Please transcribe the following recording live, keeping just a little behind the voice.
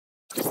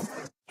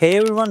Hey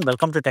everyone,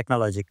 welcome to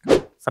Technologic.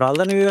 For all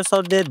the new viewers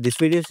out there, this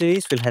video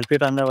series will help you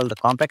to unravel the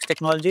complex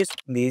technologies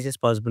in the easiest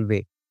possible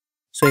way.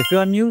 So if you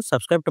are new,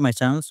 subscribe to my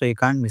channel so you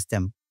can't miss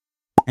them.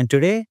 And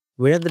today,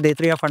 we're at the day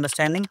 3 of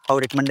understanding how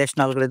recommendation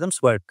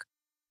algorithms work.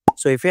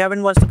 So if you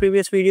haven't watched the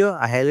previous video,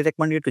 I highly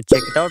recommend you to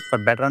check it out for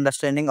better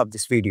understanding of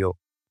this video.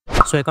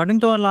 So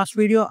according to our last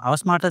video, our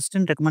smart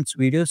assistant recommends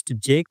videos to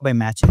Jake by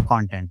matching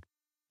content.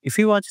 If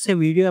he watches a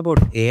video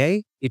about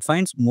AI, it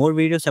finds more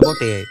videos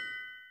about AI.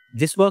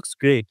 This works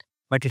great,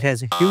 but it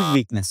has a huge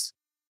weakness.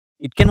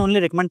 It can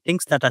only recommend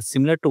things that are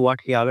similar to what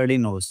he already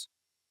knows.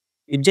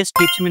 It just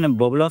keeps him in a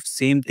bubble of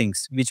same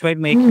things, which might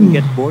make him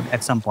get bored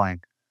at some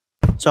point.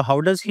 So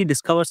how does he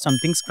discover some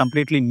things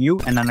completely new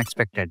and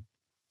unexpected?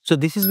 So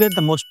this is where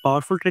the most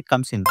powerful trick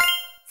comes in,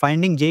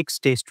 finding Jake's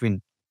taste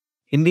twin.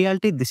 In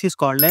reality, this is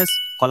called as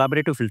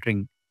collaborative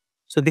filtering.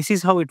 So this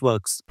is how it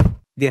works.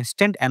 The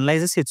assistant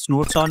analyzes its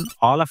notes on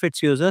all of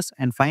its users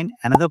and find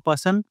another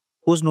person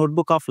whose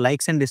notebook of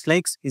likes and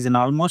dislikes is an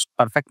almost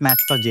perfect match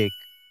for Jake.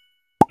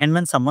 And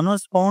when someone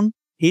was found,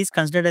 he is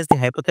considered as the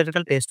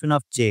hypothetical taste twin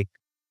of Jake.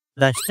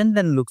 The assistant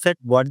then looks at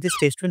what this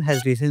taste twin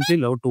has recently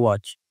loved to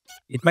watch.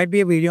 It might be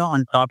a video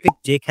on topic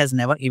Jake has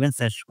never even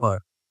searched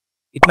for.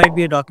 It might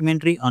be a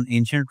documentary on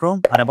ancient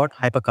Rome or about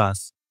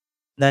hypercars.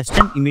 The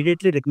assistant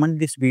immediately recommends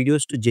these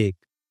videos to Jake,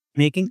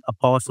 making a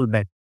powerful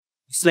bet.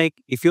 It's like,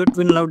 if your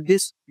twin loved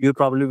this, you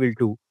probably will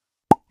too.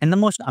 And the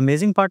most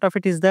amazing part of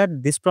it is that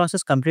this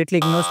process completely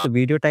ignores the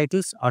video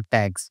titles or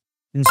tags.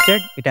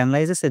 Instead, it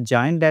analyzes a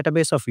giant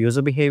database of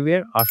user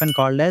behavior, often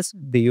called as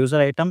the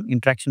user item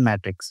interaction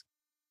matrix.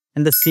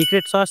 And the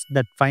secret sauce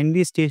that finds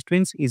these taste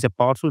twins is a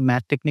powerful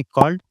math technique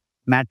called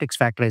matrix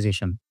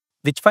factorization,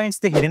 which finds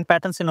the hidden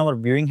patterns in our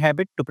viewing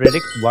habit to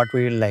predict what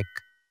we will like.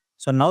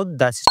 So now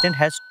the assistant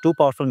has two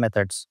powerful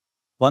methods.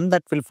 One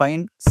that will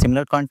find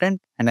similar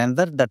content and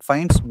another that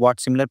finds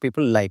what similar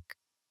people like.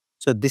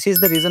 So this is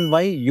the reason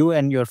why you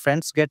and your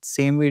friends get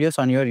same videos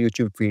on your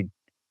YouTube feed.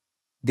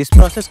 This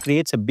process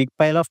creates a big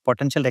pile of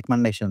potential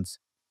recommendations.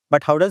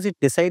 But how does it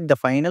decide the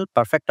final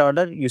perfect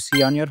order you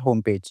see on your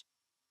homepage?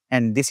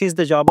 And this is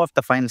the job of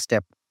the final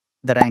step,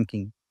 the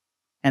ranking.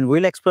 And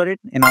we'll explore it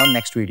in our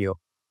next video.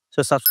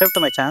 So subscribe to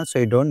my channel so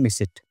you don't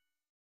miss it.